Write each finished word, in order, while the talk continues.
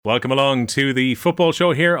Welcome along to the football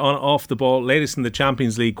show here on Off the Ball. Latest in the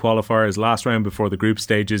Champions League qualifiers, last round before the group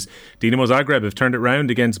stages. Dinamo Zagreb have turned it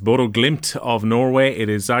round against Bodo Glimt of Norway. It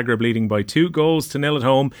is Zagreb leading by 2-0 at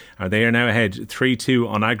home, and they are now ahead 3-2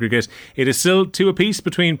 on aggregate. It is still 2 apiece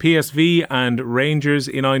between PSV and Rangers.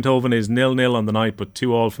 In Eindhoven is 0-0 on the night, but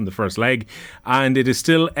 2-2 from the first leg. And it is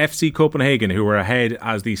still FC Copenhagen who are ahead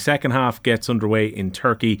as the second half gets underway in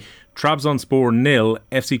Turkey. Trabzonspor 0,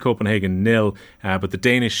 FC Copenhagen 0, but the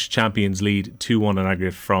Danish champions lead 2-1 on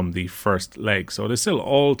aggregate from the first leg. So there's still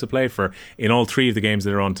all to play for in all three of the games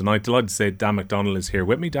that are on tonight. Delighted to say Dan McDonnell is here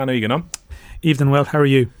with me. Dan, how are you getting on? Evening, well, how are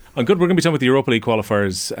you? I'm good. We're going to be talking about the Europa League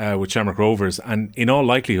qualifiers with Shamrock Rovers, and in all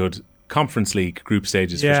likelihood, Conference League group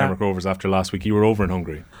stages for Shamrock Rovers after last week. You were over in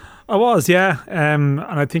Hungary. I was, yeah. And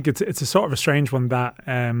I think it's a sort of a strange one that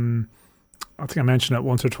I think I mentioned it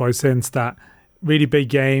once or twice since, that really big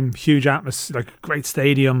game, huge atmosphere, like great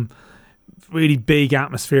stadium, really big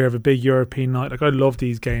atmosphere of a big European night. Like, I love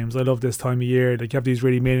these games. I love this time of year. Like, you have these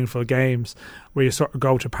really meaningful games where you sort of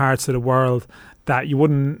go to parts of the world that you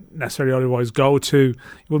wouldn't necessarily otherwise go to. You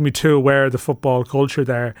wouldn't be too aware of the football culture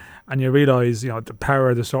there, and you realise, the power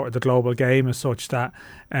of the sort of the global game is such that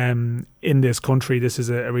in this country this is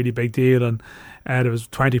a really big deal, and there was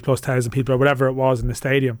 20,000+ people or whatever it was in the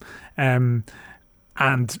stadium, and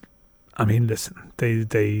I mean, listen,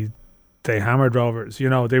 they hammered Rovers. They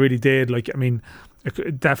really did.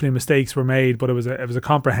 Definitely mistakes were made, but it was a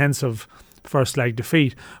comprehensive first leg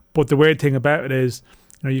defeat. But the weird thing about it is,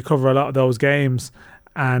 you cover a lot of those games,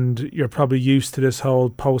 and you're probably used to this whole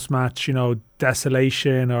post-match,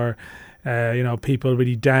 desolation, or people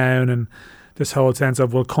really down, and this whole sense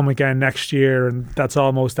of we'll come again next year, and that's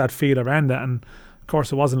almost that feel around it. And of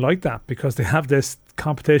course, it wasn't like that, because they have this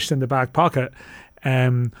competition in the back pocket,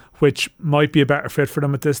 which might be a better fit for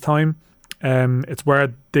them at this time. It's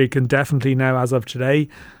where they can definitely now, as of today,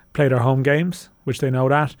 play their home games, which they know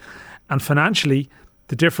that. And financially,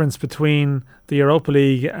 the difference between the Europa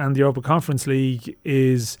League and the Europa Conference League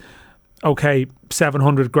is, okay,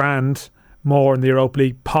 700 grand more in the Europa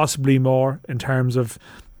League, possibly more in terms of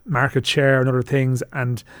market share and other things,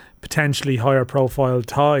 and potentially higher profile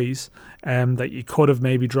ties, that you could have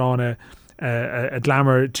maybe drawn a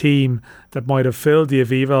glamour team that might have filled the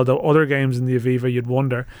Aviva, although other games in the Aviva you'd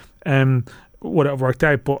wonder would it have worked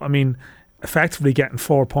out. But I mean, effectively getting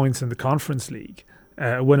 4 points in the Conference League,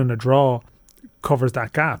 a win and a draw, covers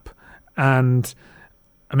that gap. And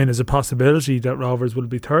I mean, there's a possibility that Rovers will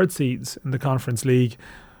be third seeds in the Conference League.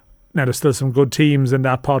 Now, there's still some good teams in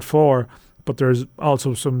that pot four, but there's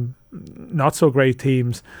also some not so great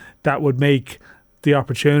teams that would make the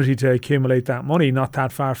opportunity to accumulate that money not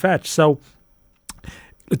that far-fetched. So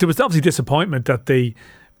there was obviously disappointment that they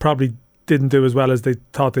probably didn't do as well as they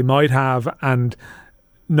thought they might have, and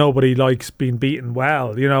nobody likes being beaten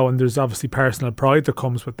well, and there's obviously personal pride that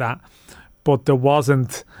comes with that. But there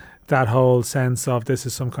wasn't that whole sense of this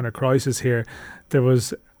is some kind of crisis here. There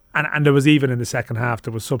was, and there was, even in the second half,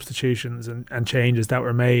 there was substitutions and changes that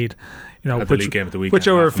were made, which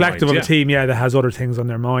are reflective of a team, that has other things on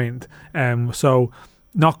their mind. So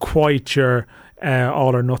not quite your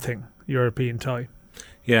all or nothing European tie.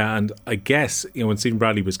 Yeah, and I guess, when Stephen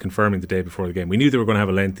Bradley was confirming the day before the game, we knew they were going to have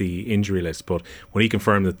a lengthy injury list, but when he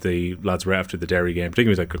confirmed that the lads were after the Derry game,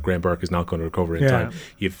 particularly like Graham Burke is not going to recover in time,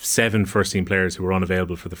 you have 7 first-team players who were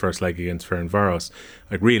unavailable for the first leg against Ferencváros.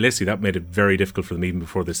 Like, realistically, that made it very difficult for them even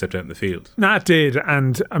before they stepped out in the field. No, it did,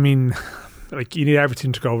 and I mean, like, you need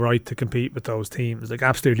everything to go right to compete with those teams, like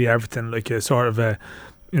absolutely everything. Like, a sort of a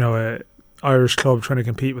Irish club trying to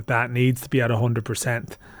compete with that needs to be at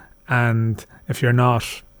 100%. And if you're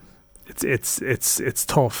not, it's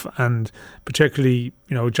tough. And particularly,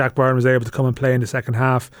 Jack Byrne was able to come and play in the second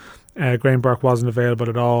half. Graham Burke wasn't available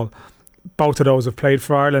at all. Both of those have played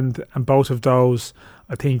for Ireland, and both of those,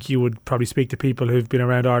 I think you would probably speak to people who've been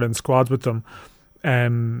around Ireland squads with them.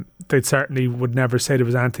 They certainly would never say there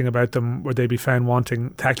was anything about them where they'd be found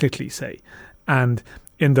wanting, technically, say. And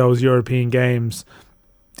in those European games,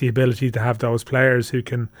 the ability to have those players who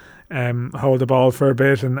can hold the ball for a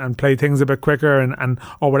bit and play things a bit quicker and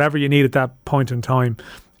or whatever you need at that point in time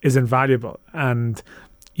is invaluable. And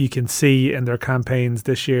you can see in their campaigns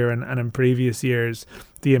this year and in previous years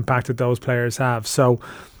the impact that those players have. So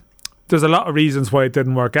there's a lot of reasons why it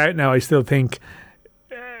didn't work out. Now, I still think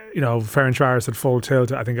Ferencváros at full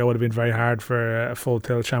tilt, I think it would have been very hard for a full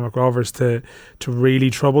tilt Shamrock Rovers to really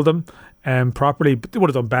trouble them properly, but they would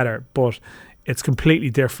have done better. But it's completely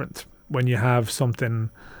different when you have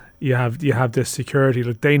something, you have this security.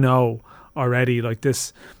 Like, they know already, like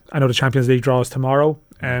this, I know the Champions League draws tomorrow,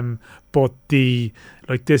 But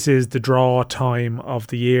this is the draw time of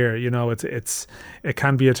the year. It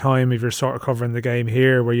can be a time if you're sort of covering the game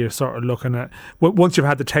here where you're sort of looking at once you've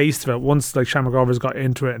had the taste of it. Once like Shamrock Rovers got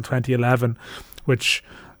into it in 2011, which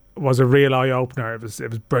was a real eye opener. It was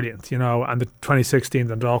brilliant, and the 2016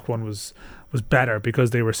 Dundalk one was better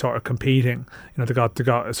because they were sort of competing. They got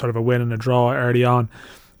sort of a win and a draw early on.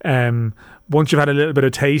 Once you've had a little bit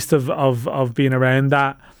of taste of being around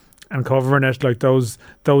that and covering it, like those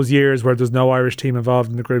years where there's no Irish team involved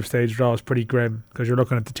in the group stage draw is pretty grim because you're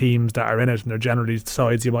looking at the teams that are in it and they're generally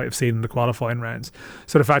sides you might have seen in the qualifying rounds.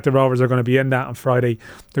 So the fact that Rovers are going to be in that on Friday,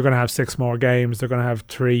 they're going to have 6 more games, they're going to have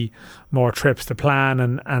 3 more trips to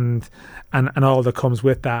plan and all that comes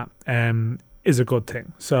with that is a good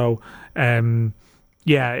thing. So I think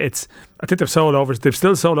they've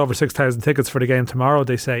still sold over 6,000 tickets for the game tomorrow,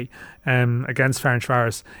 they say, against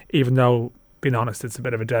Ferencváros, even though, being honest, it's a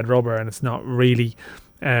bit of a dead rubber and it's not really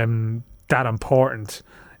that important.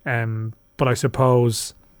 But I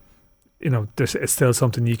suppose, it's still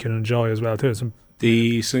something you can enjoy as well too.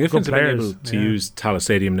 The significance of being able to use Tallaght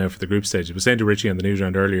Stadium now for the group stage. I was saying to Richie on the news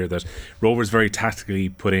round earlier that Rovers very tactically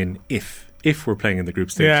put in if we're playing in the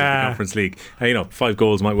group stage of the Conference League. 5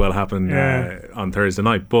 goals might well happen on Thursday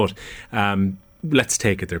night, but let's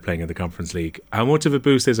take it they're playing in the Conference League. How much of a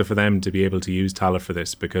boost is it for them to be able to use Tallaght for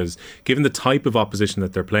this? Because given the type of opposition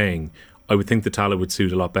that they're playing, I would think the Tallaght would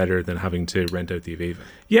suit a lot better than having to rent out the Aviva.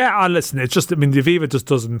 Yeah, listen, it's just, the Aviva just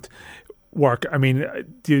doesn't work.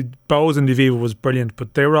 The Bows and the Aviva was brilliant,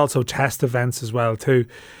 but they were also test events as well too.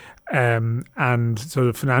 And sort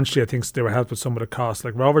of financially, I think they were helped with some of the cost.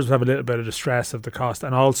 Like Rovers would have a little bit of the stress of the cost,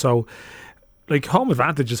 and also like home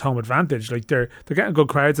advantage is home advantage. Like they're getting good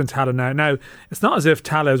crowds in Tallaght now. Now it's not as if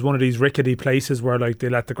Tallaght is one of these rickety places where like they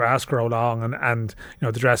let the grass grow long and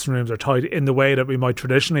the dressing rooms are tight in the way that we might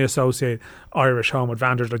traditionally associate Irish home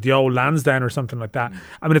advantage, like the old Lansdowne or something like that.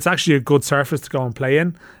 It's actually a good surface to go and play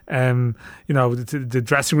in. The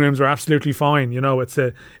dressing rooms are absolutely fine. It's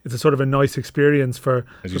a sort of a nice experience for.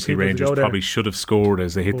 As you see, Rangers probably should have scored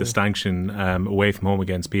as they hit the stanchion away from home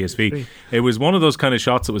against PSV. It was one of those kind of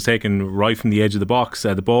shots that was taken right from the edge of the box.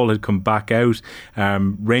 The ball had come back out.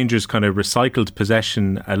 Rangers kind of recycled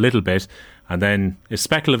possession a little bit, and then a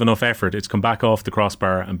speckle of enough effort, it's come back off the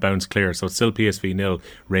crossbar and bounced clear. So it's still PSV 0,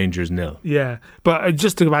 Rangers 0. Yeah, but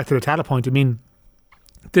just to go back to the Tallaght point,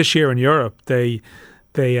 this year in Europe they've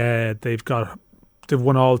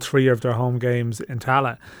won all 3 of their home games in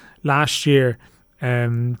Tallaght. Last year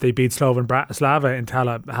they beat Slovan Bratislava in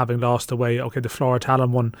Tallaght, having lost away. Okay, the Flora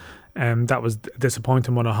Tallinn one, that was a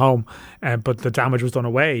disappointing one at home, but the damage was done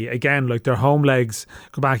away. Again, like their home legs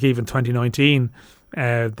go back even 2019.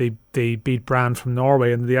 They beat Brann from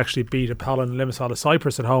Norway, and they actually beat Apollon Limassol of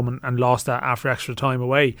Cyprus at home and lost that after extra time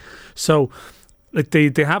away. So like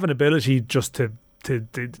they have an ability just to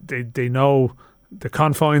they know the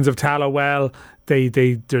confines of Tallaght well.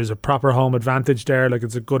 There's a proper home advantage there. Like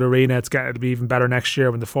it's a good arena. It'll be even better next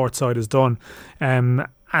year when the fourth side is done. And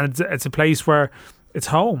it's a place where it's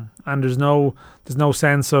home, and there's no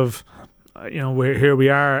sense of we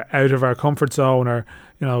are out of our comfort zone, or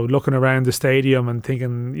looking around the stadium and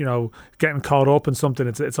thinking getting caught up in something.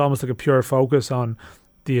 It's almost like a pure focus on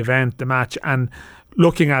the event, the match, and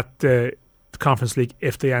looking at the Conference League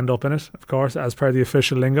if they end up in it, of course, as per the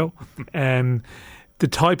official lingo. The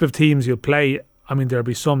type of teams you'll play, there'll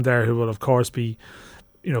be some there who will of course be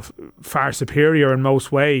far superior in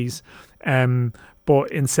most ways,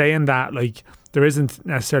 but in saying that, like, there isn't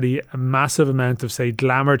necessarily a massive amount of, say,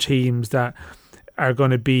 glamour teams that are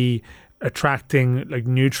going to be attracting like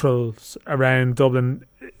neutrals around Dublin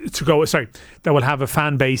that will have a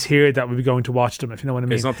fan base here that will be going to watch them, if you know what I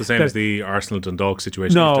mean. It's not the same as the Arsenal Dundalk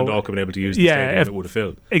situation. No, if Dundalk have been able to use the stadium, it would have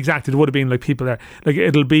filled. Exactly, there would have been like people there. Like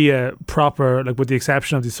it'll be a proper, like with the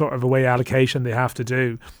exception of the sort of away allocation they have to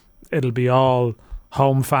do, it'll be all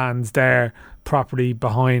home fans there, properly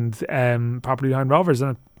behind Rovers,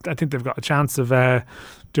 and I think they've got a chance of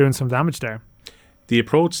doing some damage there. The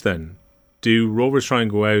approach then, do Rovers try and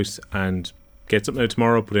go out and get something out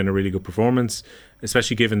tomorrow, put in a really good performance,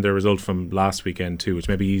 especially given their result from last weekend too, which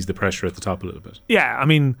maybe eased the pressure at the top a little bit? Yeah, I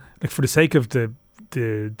mean, like for the sake of the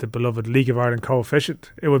beloved League of Ireland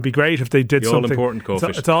coefficient, it would be great if they did something. The all-important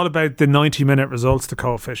coefficient. It's all about the 90-minute results, the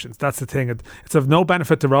coefficients. That's the thing. It's of no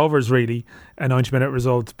benefit to Rovers, really, a 90-minute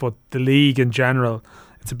result, but the league in general,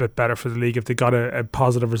 it's a bit better for the league if they got a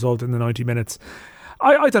positive result in the 90 minutes.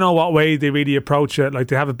 I don't know what way they really approach it. Like,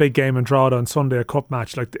 they have a big game in Drogheda on Sunday, a cup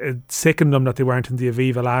match. Like, it sickened them that they weren't in the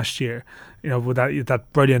Aviva last year. You know, with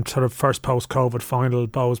that brilliant sort of first post-COVID final,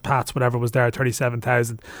 Bows, Pats, whatever was there,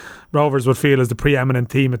 37,000. Rovers would feel as the preeminent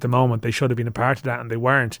team at the moment. They should have been a part of that, and they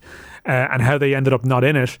weren't. And how they ended up not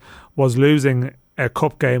in it was losing a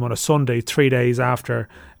cup game on a Sunday 3 days after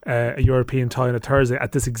a European tie on a Thursday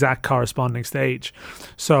at this exact corresponding stage.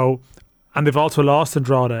 So, and they've also lost in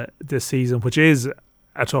Drogheda this season, which is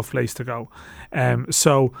a tough place to go.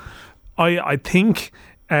 So I think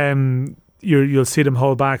you'll see them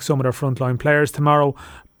hold back some of their frontline players tomorrow,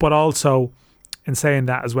 but also in saying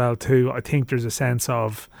that as well too, I think there's a sense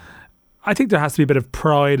of, I think there has to be a bit of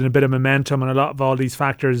pride and a bit of momentum and a lot of all these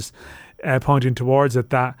factors pointing towards it,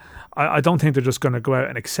 that I don't think they're just going to go out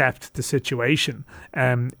and accept the situation.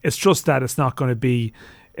 It's just that it's not going to be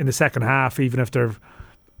in the second half, even if they're,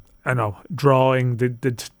 I know, drawing the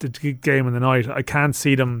game in the night. I can't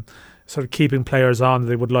see them sort of keeping players on that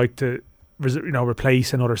they would like to, you know,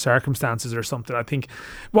 replace in other circumstances or something. I think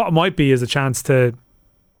what it might be is a chance to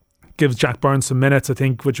give Jack Byrne some minutes, I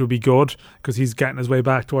think, which would be good, because he's getting his way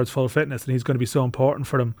back towards full fitness, and he's going to be so important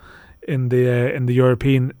for them in the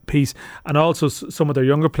European piece. And also some of their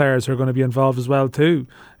younger players who are going to be involved as well too.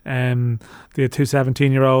 The two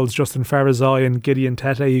 17-year-olds, Justin Ferrazai and Gideon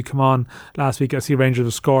Tete, who come on last week. I see Rangers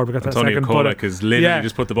have scored. We got that Antonio second Kolak has literally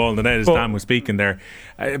just put the ball in the net as Dan was speaking there.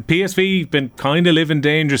 PSV been kind of living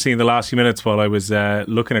dangerously in the last few minutes while I was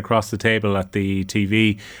looking across the table at the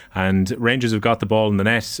TV, and Rangers have got the ball in the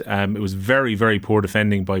net. It was very, very poor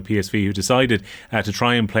defending by PSV, who decided to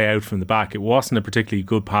try and play out from the back. It wasn't a particularly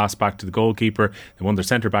good pass back to the goalkeeper, and one of their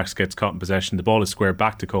centre backs gets caught in possession. The ball is squared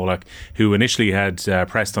back to Kolak, who initially had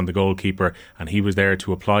pressed on the goalkeeper, and he was there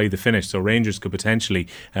to apply the finish. So Rangers could potentially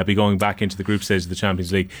be going back into the group stage of the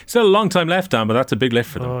Champions League. Still a long time left, Dan, but that's a big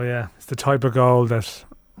lift for them. Oh yeah, it's the type of goal that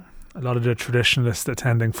a lot of the traditionalists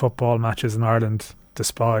attending football matches in Ireland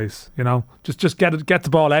despise. You know, just get the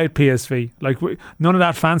ball out, PSV. Like, none of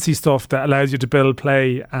that fancy stuff that allows you to build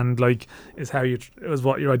play and like is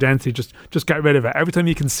what your identity. Just get rid of it. Every time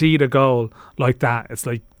you concede a goal like that, it's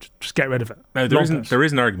like just get rid of it. Now there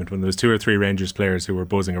is an argument when there was 2 or 3 Rangers players who were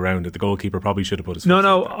buzzing around that the goalkeeper probably should have put his foot.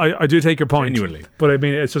 No, I do take your point. Genuinely, but I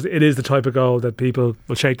mean, it is the type of goal that people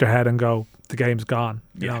will shake their head and go, the game's gone.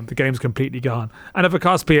 You know, the game's completely gone. And if it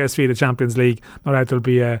costs PSV the Champions League, no doubt there'll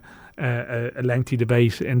be a lengthy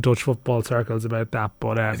debate in Dutch football circles about that.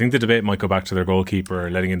 But I think the debate might go back to their goalkeeper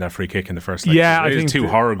letting in that free kick in the first leg. Yeah, I think 2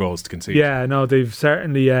 horror goals to concede. Yeah, no, they've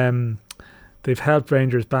certainly they've helped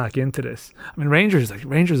Rangers back into this. I mean, Rangers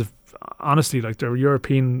have honestly, like, their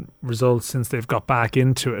European results since they've got back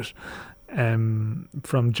into it,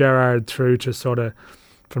 from Gerrard through to sort of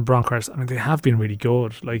from Bronkhorst, I mean, they have been really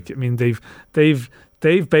good. Like, I mean, they've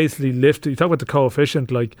basically lifted. You talk about the coefficient,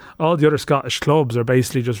 like all the other Scottish clubs are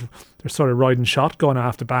basically they're sort of riding shotgun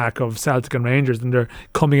off the back of Celtic and Rangers, and they're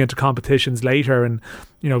coming into competitions later and,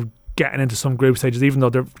 you know, getting into some group stages, even though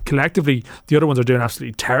they're collectively, the other ones are doing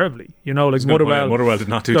absolutely terribly. You know, like Motherwell did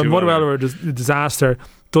not do too well. Motherwell were a disaster.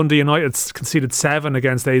 Dundee United conceded 7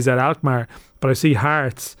 against AZ Alkmaar, but I see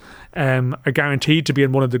Hearts are guaranteed to be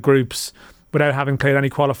in one of the groups without having played any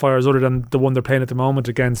qualifiers other than the one they're playing at the moment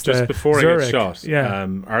against just before Zurich. I get shot,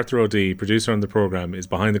 Arthur O'D, producer on the programme, is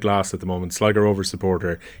behind the glass at the moment, Sligo Rovers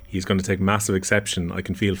supporter. He's going to take massive exception, I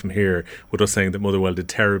can feel from here, with us saying that Motherwell did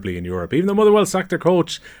terribly in Europe. Even though Motherwell sacked their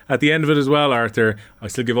coach at the end of it as well, Arthur, I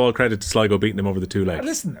still give all credit to Sligo beating them over the 2 legs.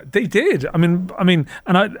 Listen, they did. I mean, and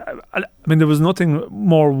I mean, there was nothing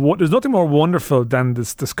more. There's nothing more wonderful than the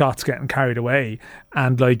Scots getting carried away,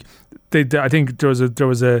 and like. I think there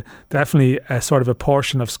was a definitely a sort of a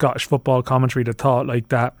portion of Scottish football commentary that thought like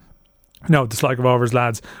that. No, the Sligo Rovers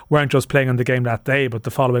lads weren't just playing on the game that day, but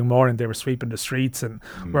the following morning they were sweeping the streets and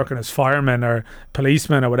working as firemen or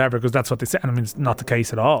policemen or whatever, because that's what they said. And I mean, it's not the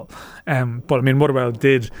case at all. But I mean, Motherwell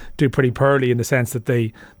did do pretty poorly in the sense that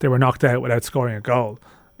they were knocked out without scoring a goal,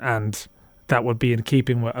 and that would be in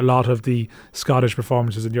keeping with a lot of the Scottish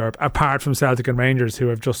performances in Europe, apart from Celtic and Rangers, who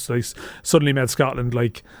have just like suddenly made Scotland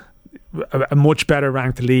like a much better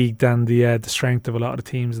ranked league than the strength of a lot of the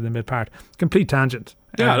teams in the mid part. Complete tangent.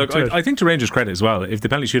 Yeah, look, I think to Rangers' credit as well, if the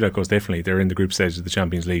penalty shootout goes differently, they're in the group stage of the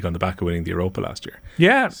Champions League on the back of winning the Europa last year.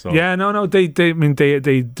 Yeah, so. Yeah, no, they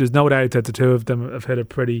there's no doubt that the two of them have hit a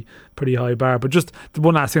pretty high bar. But just the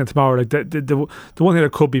one last thing tomorrow, like the one thing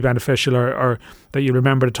that could be beneficial or that you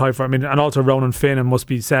remember the tie for. I mean, and also Ronan Finn, must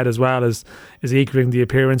be said as well, is equaling the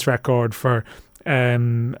appearance record for a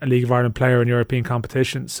League of Ireland player in European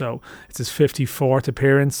competitions. So it's his 54th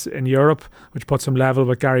appearance in Europe, which puts him level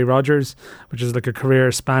with Gary Rogers, which is like a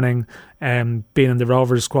career spanning being in the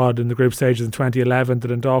Rovers squad in the group stages in 2011, the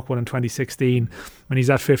Dundalk one in 2016. When he's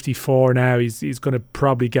at 54 now, he's going to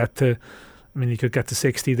probably get to, I mean, he could get to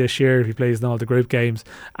 60 this year if he plays in all the group games.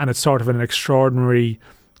 And it's sort of an extraordinary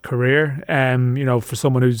career, for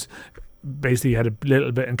someone who's basically had a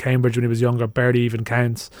little bit in Cambridge when he was younger, barely even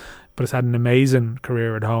counts, but has had an amazing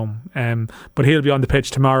career at home. But he'll be on the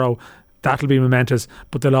pitch tomorrow. That'll be momentous.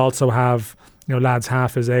 But they'll also have, lads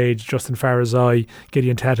half his age, Justin Farazai,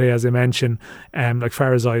 Gideon Tete, as I mentioned. Like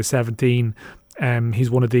Farazai is 17. He's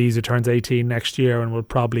one of these who turns 18 next year and will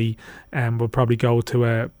probably go to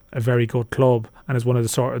a very good club, and is one of the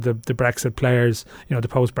sort of the Brexit players, the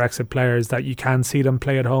post-Brexit players that you can see them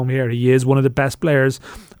play at home here. He is one of the best players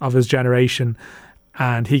of his generation,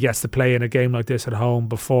 and he gets to play in a game like this at home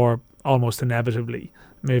before almost inevitably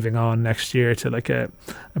moving on next year to like a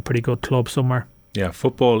pretty good club somewhere. Yeah,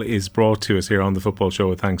 football is brought to us here on the Football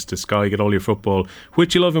Show thanks to Sky. Get all your football,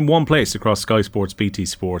 which you love, in one place across Sky Sports, BT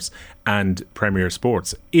Sports and Premier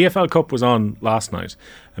Sports. EFL Cup was on last night,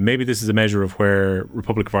 and maybe this is a measure of where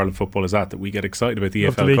Republic of Ireland football is at, that we get excited about the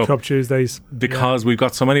EFL League Cup Tuesdays, because we've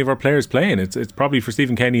got so many of our players playing. It's probably for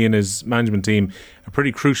Stephen Kenny and his management team a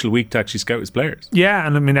pretty crucial week to actually scout his players. Yeah,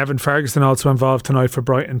 and I mean, Evan Ferguson also involved tonight for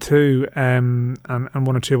Brighton too, and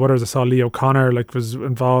one or two others. I saw Lee O'Connor was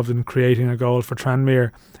involved in creating a goal for Tranmere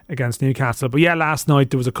against Newcastle. But yeah, last night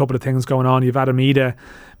there was a couple of things going on. You've Adam Ida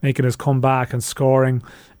making his comeback and scoring.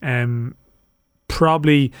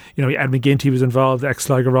 Probably, Ed McGinty was involved,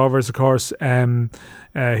 ex-Sligo Rovers, of course, who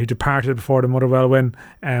departed before the Motherwell win,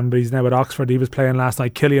 but he's now at Oxford. He was playing last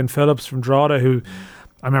night. Killian Phillips from Drogheda, who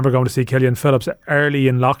I remember going to see Killian Phillips early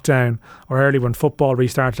in lockdown, or early when football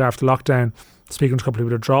restarted after lockdown, speaking to a couple of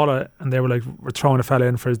people at Drogheda, and they were like, we're throwing a fella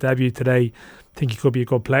in for his debut today, think he could be a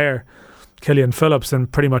good player. Killian Phillips,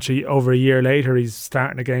 and pretty much over a year later he's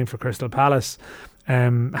starting a game for Crystal Palace,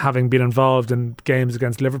 having been involved in games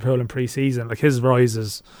against Liverpool in pre-season. Like, his rise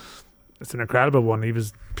it's an incredible one. He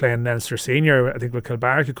was playing Leinster Senior, I think, with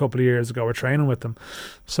Kilbarrack a couple of years ago. We're training with them,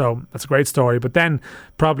 so that's a great story. But then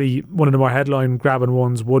probably one of the more headline grabbing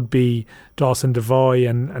ones would be Dawson Devoy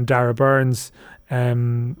and Dara Burns,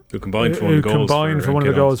 who combined for one of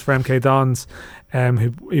the goals for MK Dons,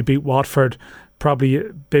 who beat Watford. Probably a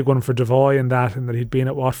big one for Devoy in that he'd been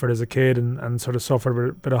at Watford as a kid and sort of suffered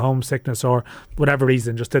a bit of homesickness or whatever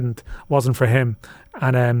reason, just wasn't for him,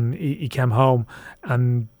 and he came home,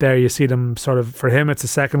 and there you see them sort of, for him it's a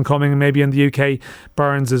second coming maybe in the UK.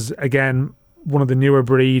 Burns is again one of the newer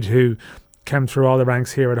breed who came through all the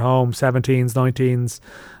ranks here at home, 17s, 19s,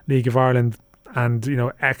 League of Ireland, and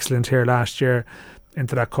excellent here last year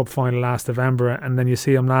into that cup final last November, and then you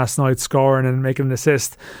see him last night scoring and making an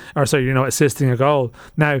assist, assisting a goal.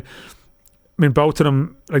 Now, I mean, both of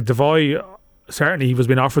them, like Devoy, certainly he was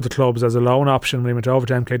being offered the clubs as a loan option when he went over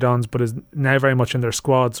to MK Dons, but is now very much in their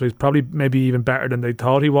squad, so he's probably maybe even better than they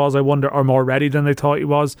thought he was, I wonder, or more ready than they thought he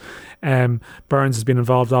was. Burns has been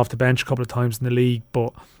involved off the bench a couple of times in the league,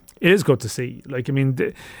 but it is good to see. Like, I mean,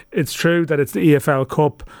 it's true that it's the EFL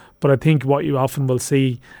Cup, but I think what you often will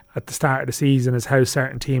see at the start of the season is how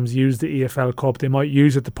certain teams use the EFL Cup. They might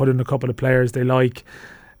use it to put in a couple of players they like,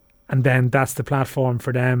 and then that's the platform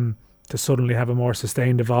for them to suddenly have a more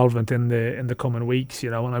sustained involvement in the coming weeks,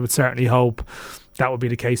 and I would certainly hope that would be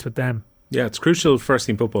the case with them. Yeah, it's crucial first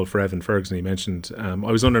team football for Evan Ferguson. He mentioned, I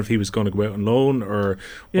was wondering if he was going to go out on loan or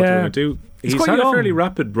what they're going to do. He's had a fairly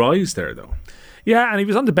rapid rise there, though. Yeah, and he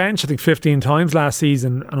was on the bench I think 15 times last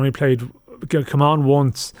season and only come on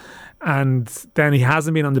once, and then he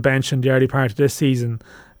hasn't been on the bench in the early part of this season,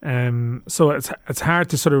 so it's hard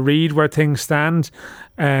to sort of read where things stand.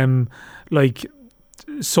 Like,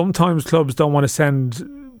 sometimes clubs don't want to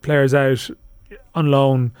send players out on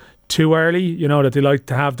loan too early, that they like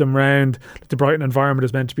to have them round. The Brighton environment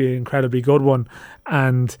is meant to be an incredibly good one,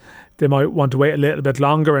 and they might want to wait a little bit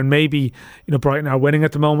longer, and maybe Brighton are winning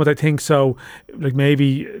at the moment, I think, so like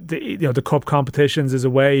maybe the cup competitions is a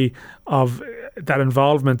way of that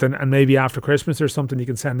involvement, and maybe after Christmas or something you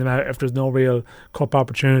can send them out if there's no real cup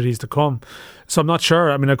opportunities to come. So I'm not sure.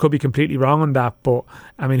 I mean, I could be completely wrong on that, but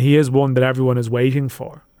I mean, he is one that everyone is waiting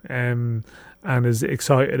for and is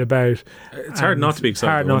excited about. It's hard not to be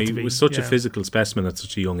excited when he was such a physical specimen at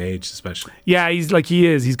such a young age, especially. Yeah, he's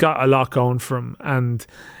got a lot going for him, and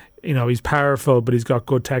he's powerful, but he's got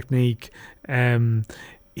good technique. You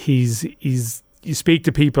speak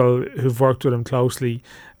to people who've worked with him closely,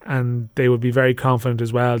 and they would be very confident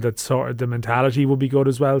as well that sort of the mentality will be good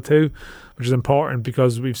as well too, which is important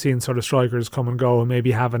because we've seen sort of strikers come and go and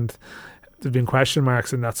maybe haven't there's been question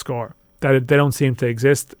marks in that score. That they don't seem to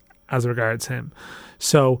exist as regards him.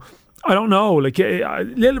 So I don't know. Like, a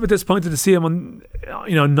little bit disappointed to see him on,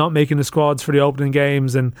 not making the squads for the opening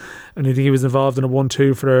games, and I think he was involved in a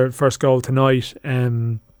 1-2 for their first goal tonight.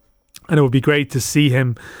 And it would be great to see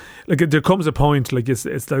him. Like, there comes a point, like it's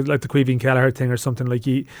like the Queeveen Kelleher thing or something. Like,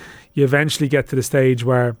 you eventually get to the stage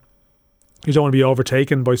where you don't want to be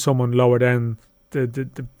overtaken by someone lower down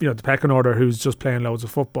the pecking order who's just playing loads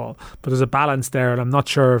of football. But there's a balance there, and I'm not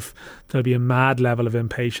sure if there'll be a mad level of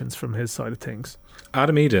impatience from his side of things.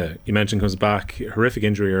 Adam Ida, you mentioned, comes back. Horrific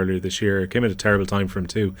injury earlier this year. Came at a terrible time for him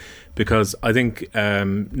too, because I think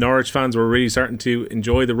Norwich fans were really starting to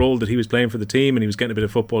enjoy the role that he was playing for the team, and he was getting a bit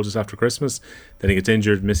of football just after Christmas. Then he gets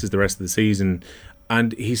injured, misses the rest of the season,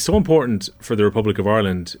 and he's so important for the Republic of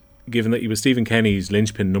Ireland, given that he was Stephen Kenny's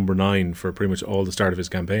linchpin number 9 for pretty much all the start of his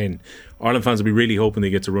campaign. Ireland fans will be really hoping they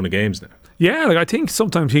get to run of games now. Yeah, like, I think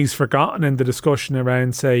sometimes he's forgotten in the discussion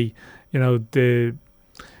around, say, the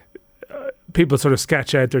people sort of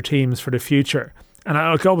sketch out their teams for the future. And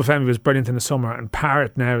Obafemi was brilliant in the summer, and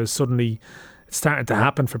Parrott now is suddenly starting to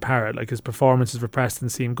happen for Parrott. Like, his performances for Preston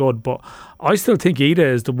seem good, but I still think Ida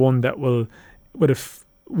is the one that will, with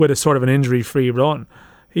a sort of an injury-free run,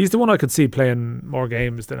 he's the one I could see playing more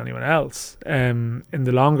games than anyone else in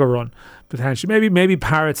the longer run, potentially. Maybe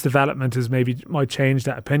Parrott's development might change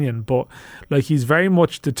that opinion, but like, he's very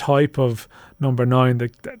much the type of number 9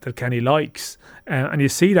 that Kenny likes, and you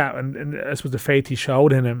see that, and I suppose the faith he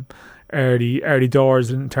showed in him early doors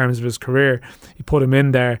in terms of his career. He put him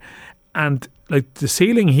in there, and like, the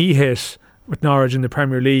ceiling he hit with Norwich in the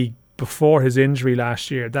Premier League before his injury last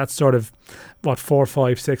year, that's sort of 4,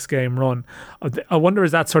 5, 6 game run. I wonder,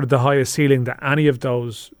 is that sort of the highest ceiling that any of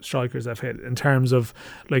those strikers have hit in terms of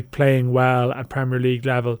like playing well at Premier League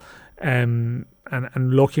level, and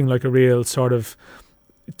looking like a real sort of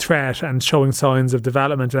threat and showing signs of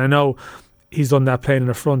development. And I know he's done that playing in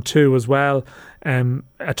the front too as well.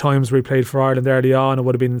 At times where he played for Ireland early on, it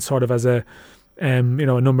would have been sort of as a a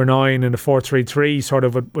number 9 in a 4-3-3 sort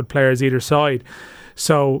of with players either side.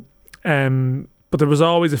 So but there was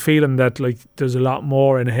always a feeling that like there's a lot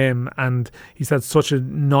more in him, and he's had such a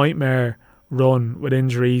nightmare run with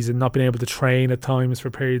injuries and not being able to train at times for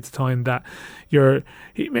periods of time that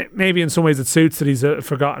maybe in some ways it suits that he's a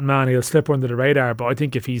forgotten man. He'll slip under the radar, but I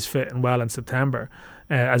think if he's fit and well in September,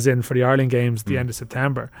 as in for the Ireland games at the end of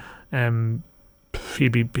September,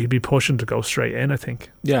 he'd be pushing to go straight in, I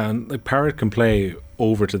think. Yeah, and like, Parrott can play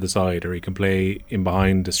over to the side, or he can play in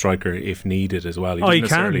behind the striker if needed as well. He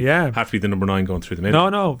can, yeah. Have to be the number 9 going through the middle.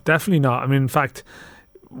 No, definitely not. I mean, in fact,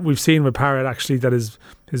 we've seen with Parrott actually that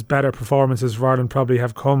his better performances for Ireland probably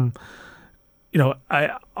have come,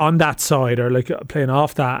 on that side, or like playing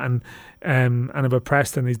off that, and about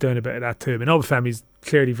Preston, he's doing a bit of that too. I mean, Obafemi's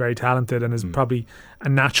clearly very talented and is probably a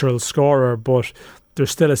natural scorer, but there's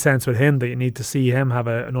still a sense with him that you need to see him have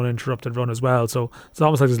an uninterrupted run as well. So it's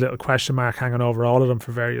almost like there's a little question mark hanging over all of them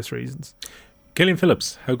for various reasons. Killian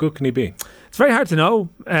Phillips, how good can he be? It's very hard to know.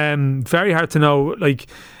 Very hard to know. Like,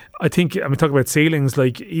 I think, I mean, talk about ceilings.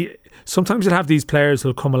 Like, sometimes you'll have these players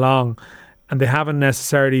who'll come along and they haven't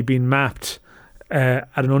necessarily been mapped at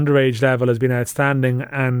an underage level as being outstanding,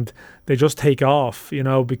 and they just take off,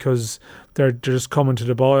 because they're just coming to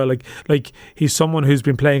the boil. Like he's someone who's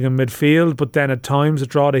been playing in midfield, but then at times at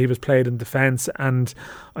Drogheda he was played in defence, and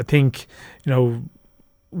I think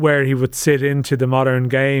where he would sit into the modern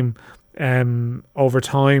game over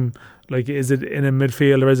time. Like, is it in a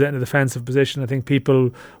midfield or is it in a defensive position? I think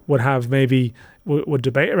people would have maybe would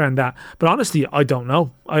debate around that. But honestly, I don't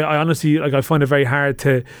know. I honestly, like, I find it very hard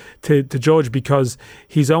to judge, because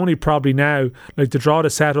he's only probably now, like, to draw the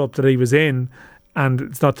setup that he was in, and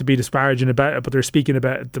it's not to be disparaging about it, but they're speaking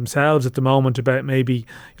about it themselves at the moment, about maybe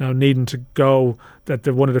needing to go, that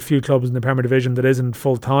they're one of the few clubs in the Premier Division that isn't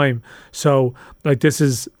full time. So, like, this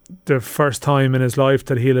is the first time in his life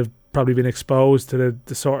that he'll have probably been exposed to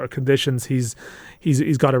the sort of conditions he's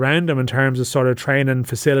got around him in terms of sort of training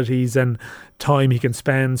facilities and time he can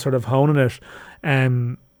spend sort of honing it.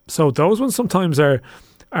 So those ones sometimes they're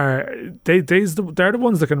the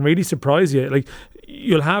ones that can really surprise you. Like,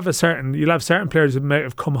 you'll have certain players who might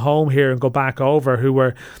have come home here and go back over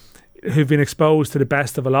who've been exposed to the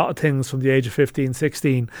best of a lot of things from the age of 15,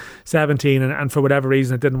 16, 17, and for whatever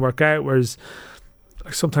reason it didn't work out, whereas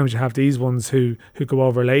sometimes you have these ones who go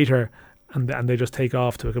over later and they just take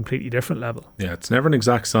off to a completely different level. Yeah, it's never an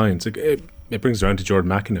exact science. It brings around to Jordan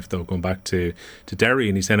McAniff, though, going back to Derry,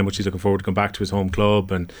 and he's saying how much he's looking forward to come back to his home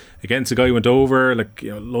club. And again, it's a guy who went over,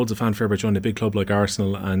 loads of fanfare about joining a big club like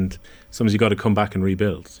Arsenal, and sometimes you got to come back and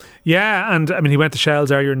rebuild. Yeah, and I mean, he went to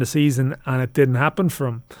Shells earlier in the season and it didn't happen for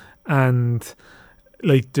him. and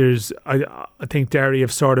like I think Derry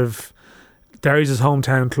have Derry's his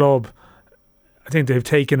hometown club. I think they've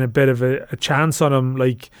taken a bit of a chance on him,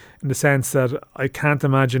 like in the sense that I can't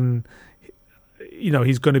imagine,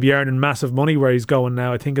 he's going to be earning massive money where he's going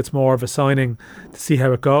now. I think it's more of a signing to see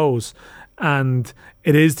how it goes, and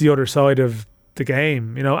it is the other side of the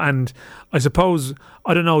game, and I suppose,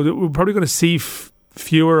 I don't know, we're probably going to see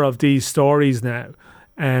fewer of these stories now,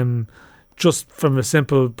 just from a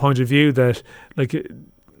simple point of view that like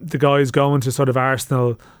the guys going to sort of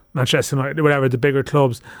Arsenal, Manchester United, whatever, the bigger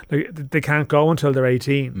clubs, like they can't go until they're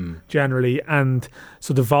 18 generally, and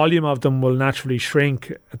so the volume of them will naturally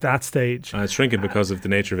shrink at that stage. It's shrinking because of the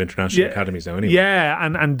nature of international academies now anyway. Yeah,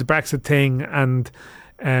 and the Brexit thing, and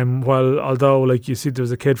although like you see there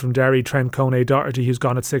was a kid from Derry, Trent Coney Doherty, who's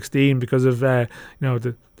gone at 16 because of the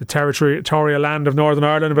territorial land of Northern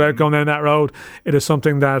Ireland, without going down that road, it is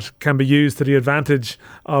something that can be used to the advantage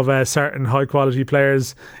of certain high quality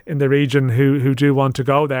players in the region who do want to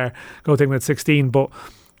go there, take them at 16. But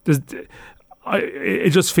it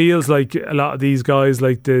just feels like a lot of these guys,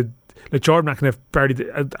 like Jordan McEneff, barely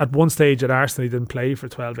at one stage at Arsenal, he didn't play for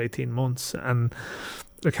 12-18 months, and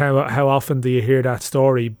like how often do you hear that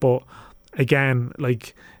story? But again,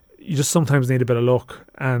 like you just sometimes need a bit of luck,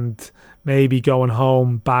 and maybe going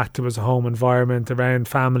home back to his home environment, around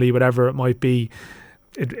family, whatever it might be,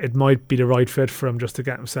 it might be the right fit for him just to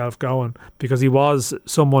get himself going, because he was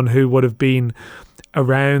someone who would have been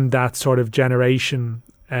around that sort of generation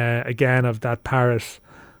again of that Parrott,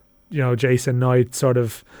 Jason Knight sort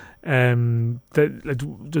of.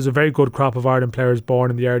 There's a very good crop of Ireland players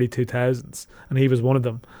born in the early 2000s, and he was one of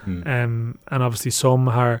them. And obviously some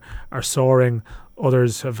are soaring,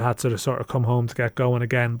 others have had to sort of come home to get going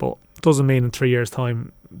again, but it doesn't mean in 3 years'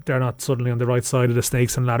 time they're not suddenly on the right side of the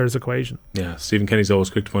snakes and ladders equation. Yeah, Stephen Kenny's always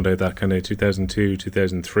quick to point out that kind of 2002,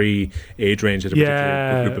 2003 age range at a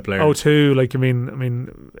particular group of players. 02, like I mean,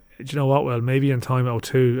 do you know what? Well, maybe in time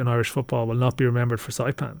 02 in Irish football will not be remembered for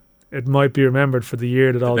Saipan. It might be remembered for the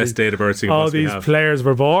year that all these players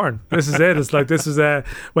were born. This is it. It's like this is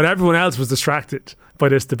when everyone else was distracted by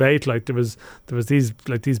this debate. Like there was these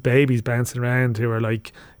babies bouncing around who are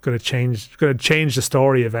like going to change the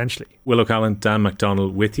story eventually. Will O'Callaghan, Dan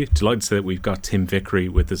McDonnell with you. Delighted to say that we've got Tim Vickery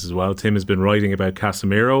with us as well. Tim has been writing about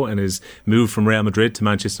Casemiro and his move from Real Madrid to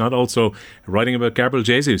Manchester United. Also writing about Gabriel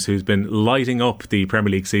Jesus, who's been lighting up the Premier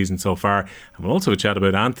League season so far. And we'll also have a chat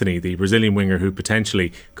about Anthony, the Brazilian winger who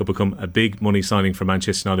potentially could become a big money signing for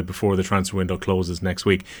Manchester United before the transfer window closes next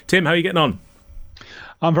week. Tim, how are you getting on?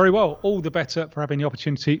 I'm very well. All the better for having the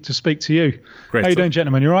opportunity to speak to you. Great. How are you doing,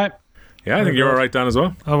 gentlemen? You all right? Yeah, I think you're all right, Dan, as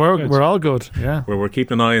well. Oh, we're all good. Yeah, we're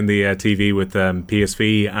keeping an eye on the TV with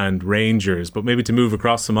PSV and Rangers, but maybe to move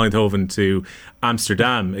across from Eindhoven to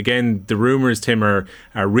Amsterdam again. The rumours, Tim, are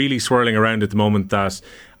really swirling around at the moment that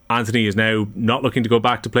Anthony is now not looking to go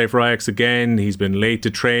back to play for Ajax again. He's been late to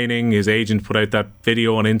training. His agent put out that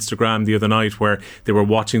video on Instagram the other night where they were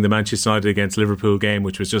watching the Manchester United against Liverpool game,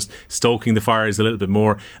 which was just stoking the fires a little bit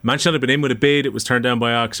more. Manchester United had been in with a bid. It was turned down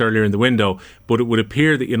by Ajax earlier in the window, but it would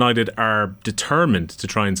appear that United are determined to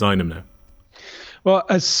try and sign him now. Well,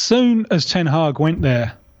 as soon as Ten Hag went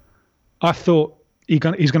there, I thought he's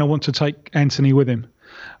going to want to take Anthony with him.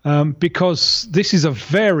 Because this is a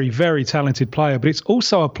very, very talented player, but it's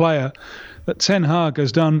also a player that Ten Hag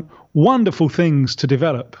has done wonderful things to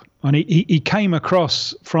develop. And he came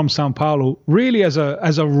across from Sao Paulo really as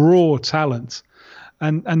a raw talent.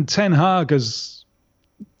 And Ten Hag has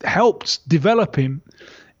helped develop him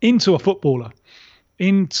into a footballer,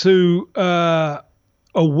 into a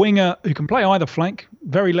winger who can play either flank,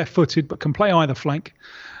 very left-footed, but can play either flank.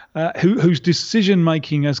 Whose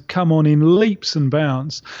decision-making has come on in leaps and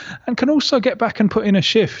bounds, and can also get back and put in a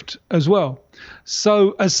shift as well.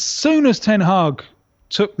 So as soon as Ten Hag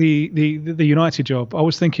took the United job, I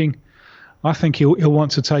was thinking, I think he'll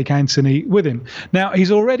want to take Anthony with him. Now,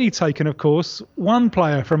 he's already taken, of course, one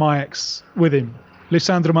player from Ajax with him,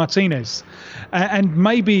 Lisandro Martinez. And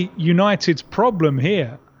maybe United's problem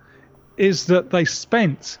here is that they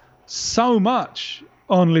spent so much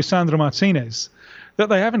on Lisandro Martinez that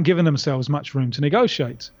they haven't given themselves much room to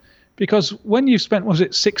negotiate. Because when you've spent,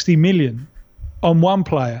 60 million on one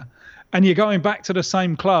player, and you're going back to the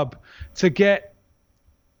same club to get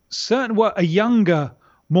a younger,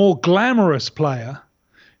 more glamorous player,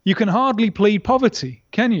 you can hardly plead poverty,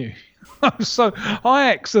 can you? So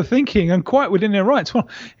Ajax are thinking, and quite within their rights, well,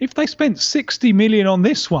 if they spent 60 million on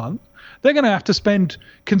this one, they're going to have to spend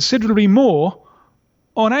considerably more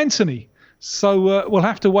on Anthony. So we'll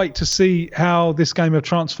have to wait to see how this game of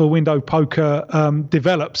transfer window poker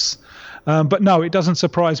develops. But no, it doesn't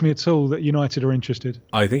surprise me at all that United are interested.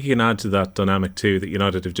 I think you can add to that dynamic too that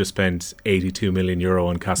United have just spent €82 million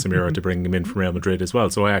on Casemiro to bring him in from Real Madrid as well.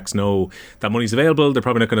 So Ajax know that money's available. They're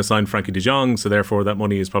probably not going to sign Frankie de Jong, so therefore that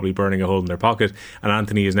money is probably burning a hole in their pocket. And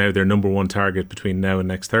Antony is now their number one target between now and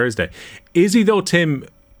next Thursday. Is he though, Tim,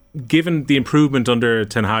 given the improvement under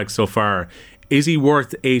Ten Hag so far, is he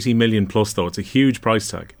worth 80 million plus though? It's a huge price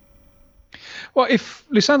tag. Well, if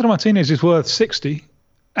Lisandro Martinez is worth 60,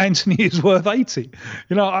 Antony is worth 80.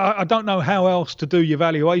 I don't know how else to do your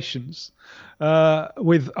valuations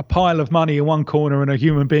with a pile of money in one corner and a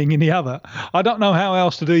human being in the other. I don't know how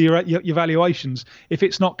else to do your valuations if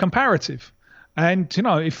it's not comparative. And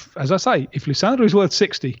if, as I say, if Lisandro is worth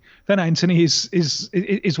 60, then Antony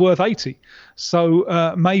is worth 80.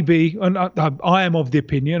 So maybe, and I am of the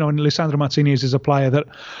opinion, and Lisandro Martinez is a player that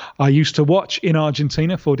I used to watch in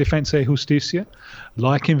Argentina for Defensa y Justicia.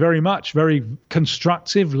 Like him very much, very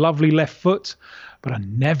constructive, lovely left foot. But I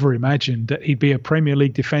never imagined that he'd be a Premier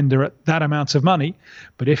League defender at that amount of money.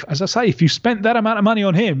 But if you spent that amount of money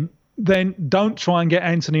on him, then don't try and get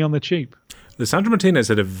Antony on the cheap. Lisandro Martinez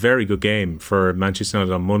had a very good game for Manchester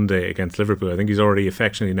United on Monday against Liverpool. I think he's already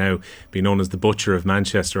affectionately now been known as the Butcher of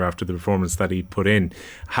Manchester after the performance that he put in.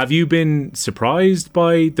 Have you been surprised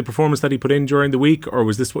by the performance that he put in during the week, or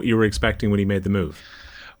was this what you were expecting when he made the move?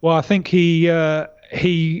 Well, I think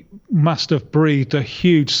he must have breathed a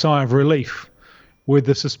huge sigh of relief with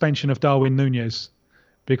the suspension of Darwin Núñez,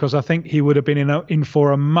 because I think he would have been in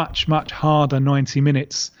for a much, much harder 90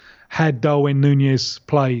 minutes had Darwin Núñez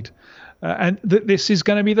played. And this is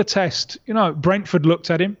going to be the test. Brentford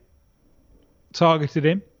looked at him, targeted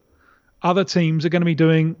him. Other teams are going to be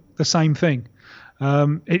doing the same thing.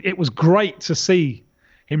 It was great to see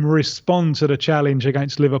him respond to the challenge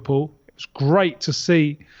against Liverpool. It was great to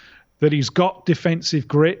see that he's got defensive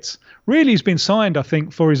grit. Really, he's been signed, I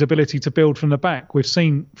think, for his ability to build from the back. We've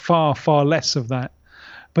seen far, far less of that.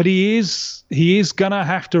 But he is going to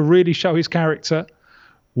have to really show his character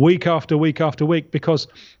week after week after week, because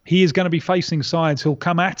he is going to be facing sides who'll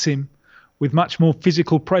come at him with much more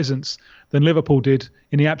physical presence than Liverpool did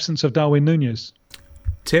in the absence of Darwin Núñez.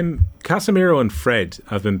 Tim, Casemiro and Fred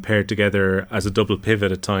have been paired together as a double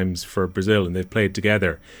pivot at times for Brazil, and they've played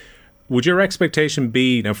together. Would your expectation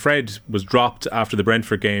be, now Fred was dropped after the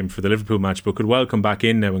Brentford game for the Liverpool match, but could well come back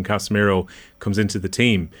in now when Casemiro comes into the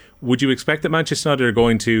team. Would you expect that Manchester United are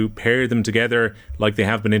going to pair them together like they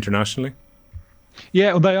have been internationally?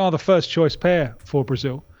 Yeah, well, they are the first choice pair for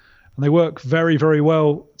Brazil, and they work very, very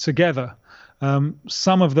well together.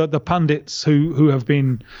 Some of the pundits who have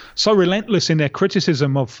been so relentless in their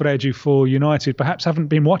criticism of Fred for United perhaps haven't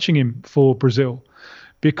been watching him for Brazil,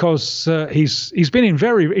 because he's been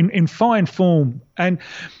in fine form, and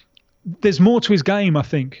there's more to his game, I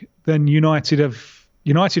think, than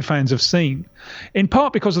United fans have seen, in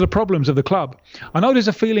part because of the problems of the club. I know there's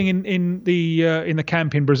a feeling in the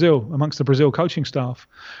camp in Brazil, amongst the Brazil coaching staff,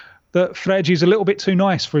 that Fred is a little bit too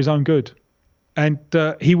nice for his own good, and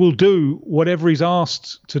he will do whatever he's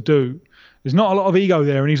asked to do. There's not a lot of ego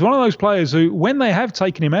there, and he's one of those players who, when they have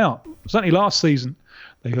taken him out, certainly last season,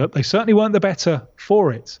 they certainly weren't the better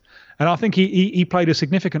for it. And I think he played a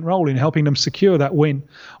significant role in helping them secure that win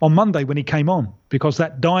on Monday when he came on, because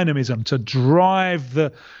that dynamism to drive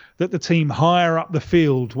the team higher up the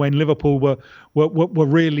field when Liverpool were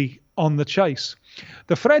really on the chase.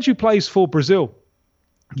 The Fred who plays for Brazil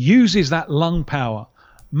uses that lung power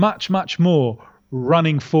much, much more,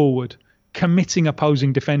 running forward, committing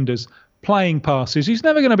opposing defenders, playing passes. He's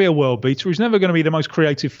never going to be a world beater. He's never going to be the most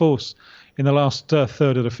creative force in the last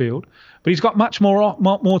third of the field. But he's got much more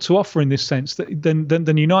to offer in this sense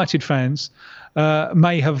than United fans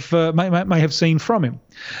may have seen from him.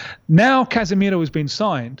 Now Casemiro has been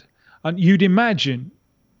signed, and you'd imagine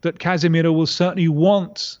that Casemiro will certainly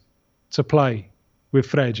want to play with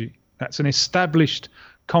Fregi. That's an established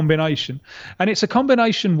combination. And it's a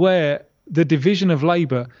combination where the division of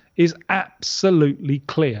labour is absolutely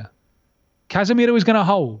clear. Casemiro is going to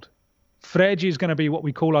hold. Fregi is going to be what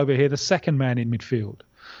we call over here the second man in midfield.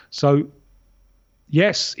 So,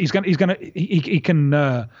 yes, he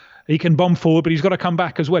can bomb forward, but he's got to come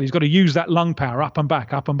back as well. He's got to use that lung power, up and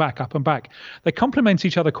back, up and back, up and back. They complement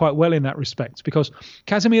each other quite well in that respect, because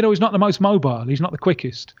Casemiro is not the most mobile. He's not the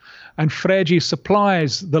quickest. And Fregi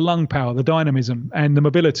supplies the lung power, the dynamism, and the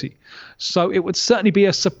mobility. So it would certainly be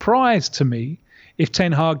a surprise to me if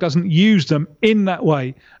Ten Hag doesn't use them in that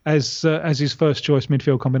way as his first choice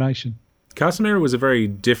midfield combination. Casemiro was a very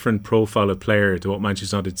different profile of player to what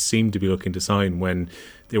Manchester United seemed to be looking to sign when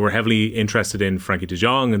they were heavily interested in Frankie de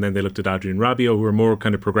Jong, and then they looked at Adrien Rabiot, who were more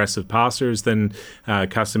kind of progressive passers than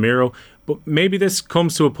Casemiro. But maybe this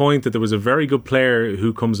comes to a point that there was a very good player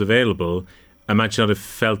who comes available, and Manchester United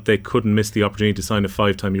felt they couldn't miss the opportunity to sign a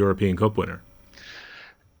 5-time European Cup winner.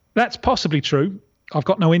 That's possibly true. I've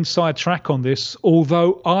got no inside track on this,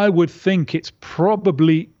 although I would think it's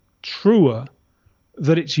probably truer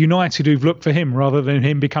that it's United who've looked for him rather than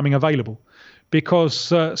him becoming available. Because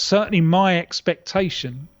certainly my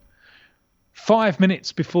expectation, 5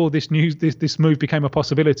 minutes before this move became a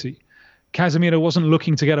possibility, Casemiro wasn't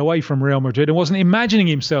looking to get away from Real Madrid and wasn't imagining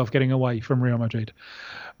himself getting away from Real Madrid.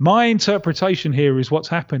 My interpretation here is what's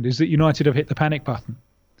happened is that United have hit the panic button.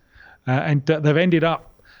 And they've ended up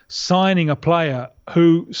signing a player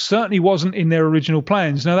who certainly wasn't in their original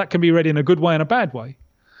plans. Now, that can be read in a good way and a bad way.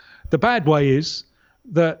 The bad way is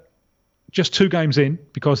that just 2 games in,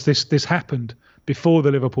 because this happened before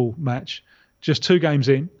the Liverpool match, just 2 games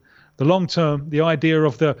in, the long term, the idea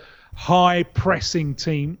of the high pressing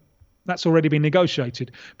team, that's already been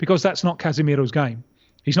negotiated because that's not Casemiro's game.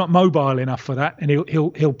 He's not mobile enough for that, and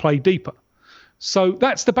he'll play deeper. So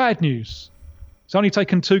that's the bad news. It's only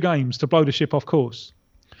taken 2 games to blow the ship off course.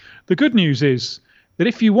 The good news is that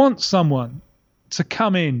if you want someone to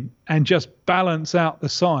come in and just balance out the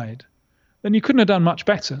side, then you couldn't have done much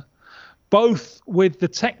better. Both with the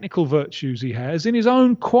technical virtues he has, in his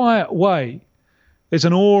own quiet way, there's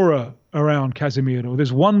an aura around Casemiro.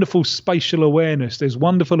 There's wonderful spatial awareness. There's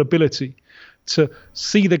wonderful ability to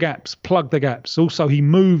see the gaps, plug the gaps. Also, he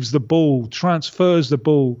moves the ball, transfers the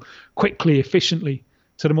ball quickly, efficiently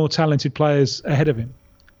to the more talented players ahead of him.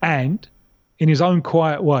 And in his own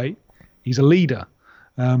quiet way, he's a leader.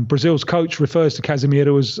 Brazil's coach refers to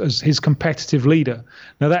Casemiro as his competitive leader.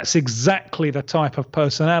 Now, that's exactly the type of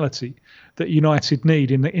personality that United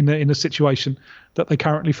need in the situation that they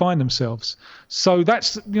currently find themselves. So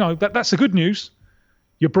that's the good news.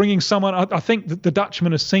 You're bringing someone. I think that the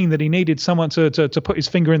Dutchman has seen that he needed someone to put his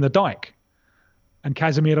finger in the dike, and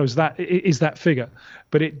Casemiro is that figure.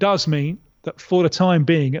 But it does mean that for the time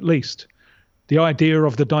being, at least, the idea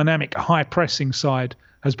of the dynamic, high pressing side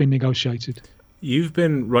has been negotiated. You've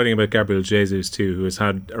been writing about Gabriel Jesus too, who has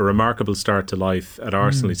had a remarkable start to life at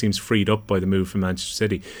Arsenal. He seems freed up by the move from Manchester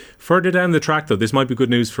City. Further down the track, though, this might be good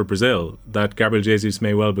news for Brazil, that Gabriel Jesus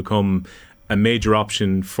may well become a major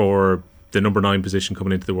option for the number 9 position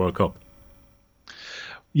coming into the World Cup.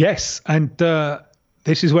 Yes, and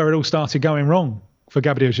this is where it all started going wrong for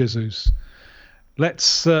Gabriel Jesus.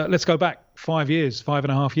 Let's go back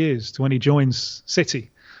 5.5 years to when he joins City,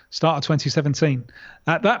 start of 2017.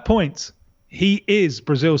 At that point, he is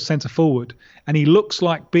Brazil's centre-forward, and he looks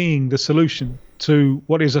like being the solution to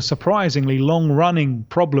what is a surprisingly long-running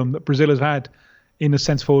problem that Brazil has had in the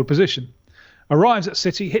centre-forward position. Arrives at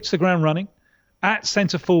City, hits the ground running, at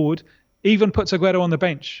centre-forward, even puts Aguero on the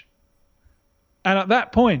bench. And at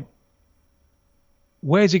that point,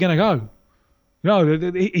 where's he going to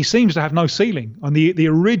go? He seems to have no ceiling. And the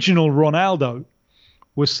original Ronaldo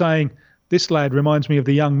was saying, this lad reminds me of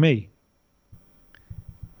the young me.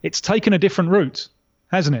 It's taken a different route,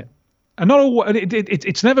 hasn't it? And not all.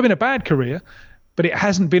 It's never been a bad career, but it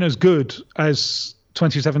hasn't been as good as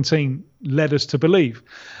 2017 led us to believe.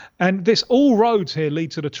 And all roads here lead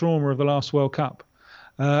to the trauma of the last World Cup.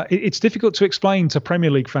 It's difficult to explain to Premier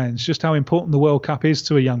League fans just how important the World Cup is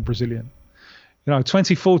to a young Brazilian.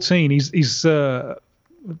 2014, he's a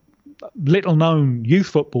little-known youth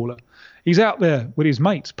footballer. He's out there with his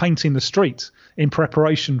mates painting the streets in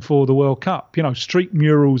preparation for the World Cup. Street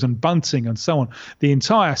murals and bunting and so on. The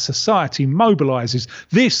entire society mobilises.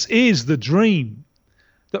 This is the dream.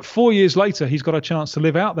 That 4 years later, he's got a chance to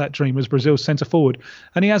live out that dream as Brazil's centre-forward.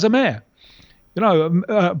 And he has a mare.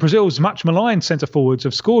 Brazil's much maligned centre-forwards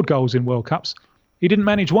have scored goals in World Cups. He didn't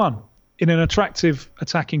manage one in an attractive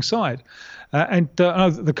attacking side. And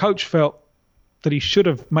the coach felt that he should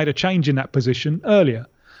have made a change in that position earlier.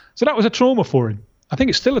 So that was a trauma for him. I think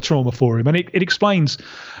it's still a trauma for him. And it explains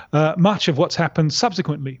much of what's happened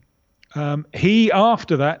subsequently.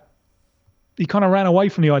 After that, he kind of ran away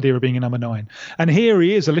from the idea of being a number 9. And here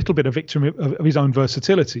he is a little bit a victim of his own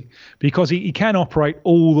versatility, because he can operate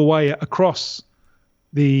all the way across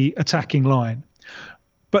the attacking line.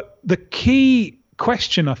 But the key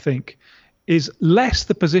question, I think, is less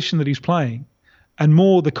the position that he's playing and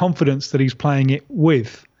more the confidence that he's playing it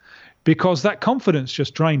with, because that confidence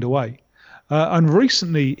just drained away. And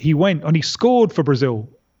recently he went and he scored for Brazil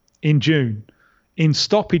in June in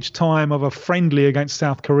stoppage time of a friendly against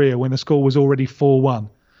South Korea when the score was already 4-1.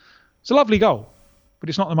 It's a lovely goal, but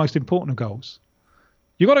it's not the most important of goals.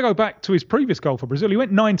 You've got to go back to his previous goal for Brazil. He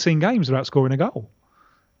went 19 games without scoring a goal.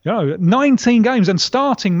 19 games and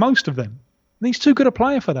starting most of them. And he's too good a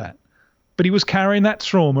player for that. But he was carrying that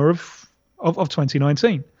trauma of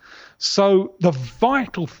 2019. So the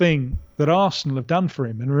vital thing that Arsenal have done for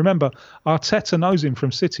him, and remember, Arteta knows him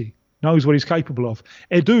from City, knows what he's capable of.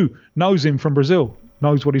 Edu knows him from Brazil,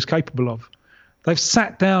 knows what he's capable of. They've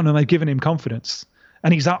sat down and they've given him confidence,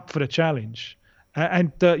 and he's up for the challenge.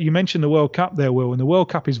 And you mentioned the World Cup there, Will, and the World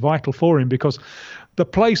Cup is vital for him because the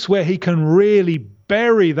place where he can really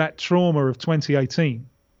bury that trauma of 2018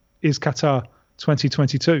 is Qatar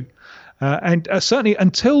 2022. And certainly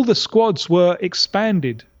until the squads were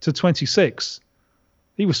expanded to 26,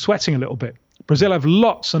 he was sweating a little bit. Brazil have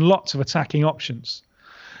lots and lots of attacking options.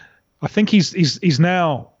 I think he's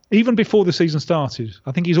now, even before the season started,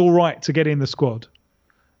 I think he's all right to get in the squad.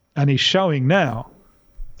 And he's showing now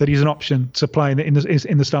that he's an option to play in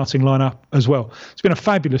the starting lineup as well. It's been a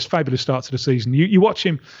fabulous, fabulous start to the season. You watch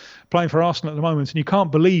him playing for Arsenal at the moment and you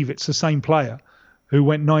can't believe it's the same player who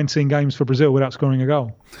went 19 games for Brazil without scoring a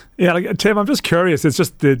goal. Yeah, Tim, I'm just curious. It's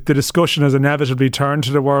just the discussion has inevitably turned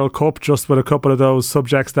to the World Cup just with a couple of those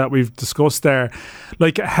subjects that we've discussed there.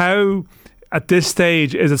 Like, how at this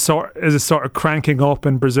stage is it sort of cranking up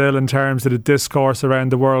in Brazil in terms of the discourse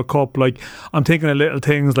around the World Cup? Like, I'm thinking of little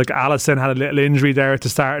things like Alisson had a little injury there at the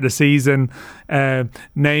start of the season,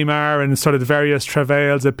 Neymar and sort of the various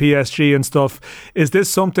travails at PSG and stuff. Is this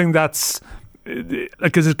something that's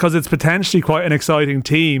like, is it because it's potentially quite an exciting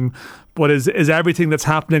team, but is everything that's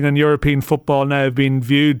happening in European football now being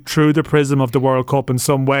viewed through the prism of the World Cup in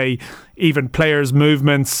some way? Even players'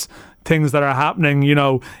 movements, things that are happening,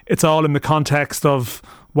 it's all in the context of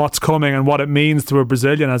what's coming and what it means to a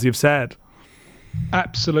Brazilian, as you've said.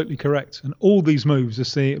 Absolutely correct. And all these moves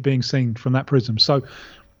are being seen from that prism. So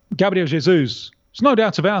Gabriel Jesus, there's no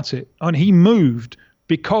doubt about it, and he moved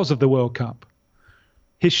because of the World Cup.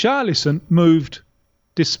 Richarlison moved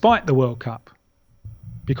despite the World Cup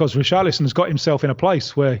because Richarlison has got himself in a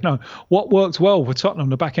place where, what worked well for Tottenham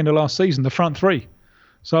the back end of last season, the front three.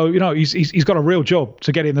 So, he's got a real job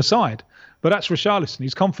to get in the side. But that's Richarlison.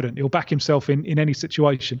 He's confident. He'll back himself in any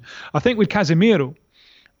situation. I think with Casemiro,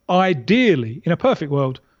 ideally, in a perfect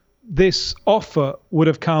world, this offer would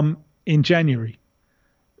have come in January.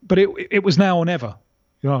 But it was now or never.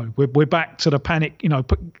 We're back to the panic,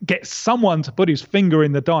 get someone to put his finger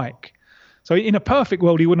in the dike. So in a perfect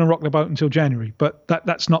world, he wouldn't have rocked the boat until January, but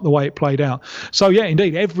that's not the way it played out. So yeah,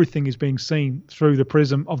 indeed, everything is being seen through the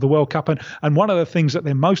prism of the World Cup. And one of the things that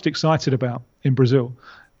they're most excited about in Brazil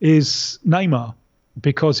is Neymar,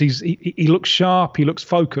 because he looks sharp, he looks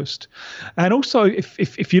focused. And also,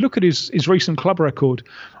 if you look at his recent club record,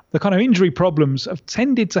 the kind of injury problems have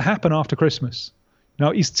tended to happen after Christmas.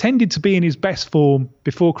 He's tended to be in his best form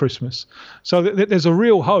before Christmas. So there's a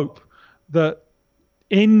real hope that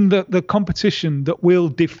in the competition that will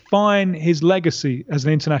define his legacy as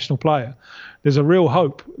an international player, there's a real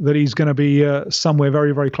hope that he's going to be somewhere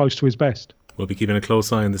very, very close to his best. We'll be keeping a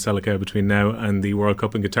close eye on the Selica between now and the World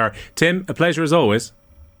Cup in Qatar. Tim, a pleasure as always.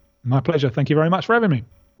 My pleasure. Thank you very much for having me.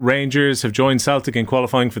 Rangers have joined Celtic in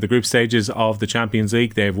qualifying for the group stages of the Champions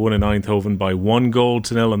League. They have won in Eindhoven by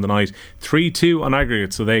 1-0 on the night, 3-2 on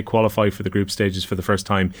aggregate, so they qualify for the group stages for the first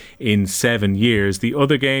time in 7 years. The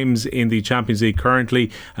other games in the Champions League currently,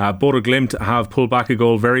 Bodo Glimt have pulled back a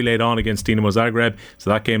goal very late on against Dinamo Zagreb, so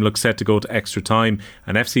that game looks set to go to extra time.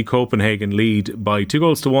 And FC Copenhagen lead by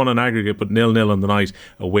 2-1 on aggregate, but 0-0 on the night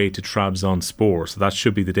away to Trabzonspor. So that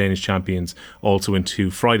should be the Danish champions also into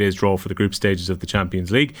Friday's draw for the group stages of the Champions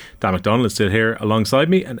League. Dan McDonnell is still here alongside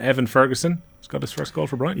me, and Evan Ferguson has got his first goal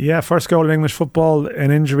for Brighton. Yeah, first goal in English football in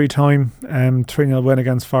injury time. 3-0 win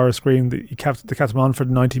against Forest Green. They kept him on for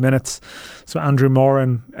 90 minutes. So Andrew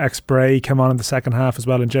Moran, ex-Bray, came on in the second half as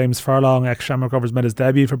well, and James Furlong, ex-Shamrock Rovers, made his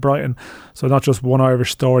debut for Brighton. So not just one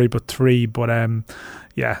Irish story, but three. But Evan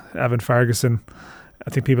Ferguson, I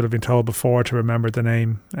think people have been told before to remember the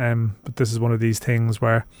name, but this is one of these things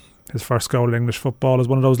where his first goal in English football is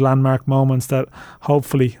one of those landmark moments that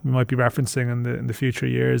hopefully we might be referencing in the future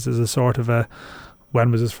years as a sort of a, when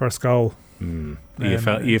was his first goal?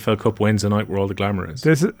 EFL Cup wins the night where all the glamour is.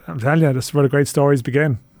 I'm telling you, this is where the great stories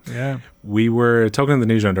begin. Yeah. We were talking in the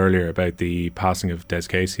newsround earlier about the passing of Des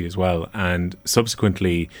Casey as well, and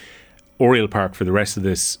subsequently Oriel Park for the rest of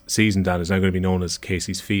this season, Dan, is now going to be known as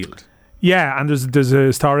Casey's Field. Yeah, and there's a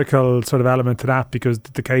historical sort of element to that because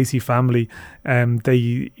the Casey family,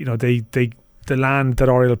 they the land that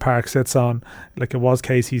Oriel Park sits on, like it was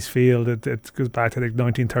Casey's field. It goes back to, I think,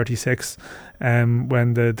 1936,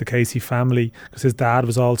 when the Casey family, because his dad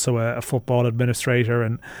was also a football administrator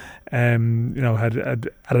and had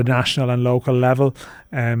at a national and local level,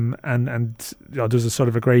 and there's a sort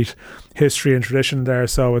of a great history and tradition there.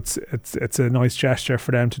 So it's a nice gesture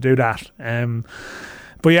for them to do that.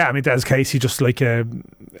 But yeah, I mean, Des Casey, just like a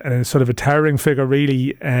sort of a towering figure,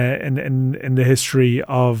 really, in the history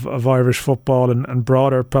of Irish football and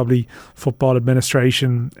broader, probably, football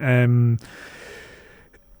administration.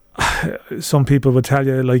 Some people would tell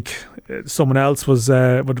you, like, someone else was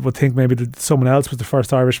would think maybe that someone else was the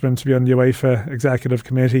first Irishman to be on the UEFA executive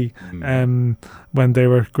committee, when they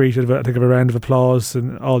were greeted with, I think, of a round of applause,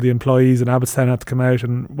 and all the employees in Abbottstown had to come out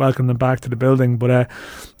and welcome them back to the building. But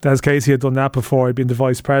Des Casey had done that before. He'd been the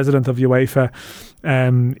vice president of UEFA.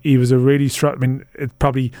 He was a really strong, I mean, it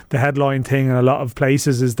probably the headline thing in a lot of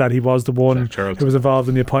places is that he was the one who was involved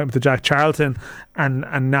in the appointment of Jack Charlton,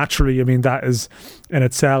 and naturally, I mean, that is in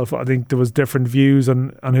itself, I think there was different views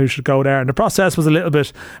on who should go there, and the process was a little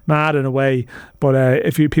bit mad in a way. But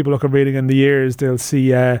if people look at reading in the years, they'll see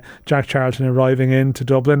Jack Charlton arriving into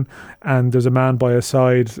Dublin, and there's a man by his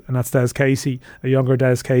side, and that's Des Casey, a younger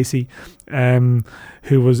Des Casey,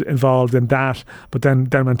 who was involved in that, but then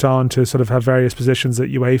went on to sort of have various positions at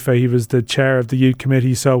UEFA. He was the chair of the youth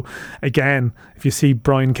committee. So again, if you see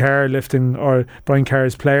Brian Kerr lifting, or Brian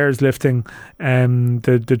Kerr's players lifting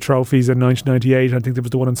the trophies in 1998, I think there was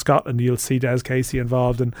the one in Scotland, you'll see Des Casey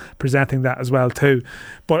involved in presenting that as well too.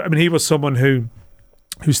 But I mean, he was someone who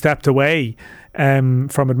stepped away from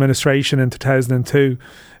administration in 2002,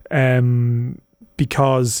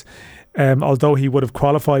 because although he would have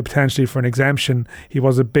qualified potentially for an exemption, he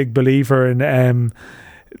was a big believer in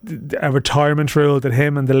a retirement rule that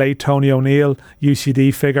him and the late Tony O'Neill,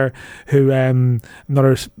 UCD figure, who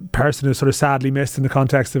another person who sort of sadly missed in the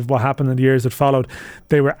context of what happened in the years that followed,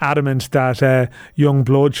 they were adamant that young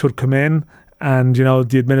blood should come in, and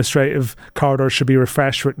the administrative corridor should be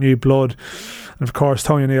refreshed with new blood. And of course,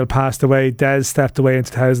 Tony O'Neill passed away. Des stepped away in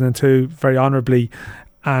 2002 very honourably,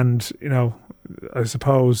 and I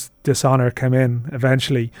suppose dishonour came in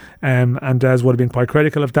eventually, and Des would have been quite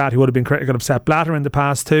critical of that. He would have been critical of Sepp Blatter in the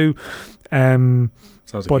past too. Sounds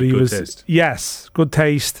like but he good was taste. Yes, good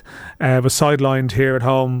taste. Was sidelined here at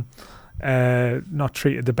home, not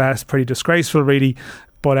treated the best, pretty disgraceful really.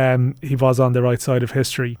 But he was on the right side of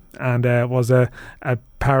history, and was a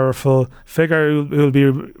powerful figure who will be,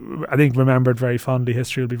 I think, remembered very fondly.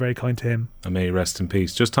 History will be very kind to him. And may he rest in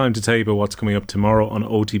peace. Just time to tell you about what's coming up tomorrow on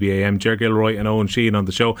OTBAM. Ger Gilroy and Owen Sheehan on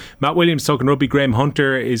the show. Matt Williams talking rugby. Graham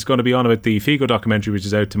Hunter is going to be on about the Figo documentary, which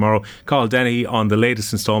is out tomorrow. Carl Dennehy on the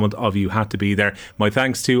latest instalment of You Had to Be There. My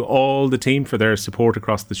thanks to all the team for their support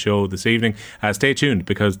across the show this evening. Stay tuned,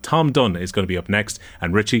 because Tom Dunn is going to be up next,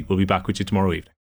 and Richie will be back with you tomorrow evening.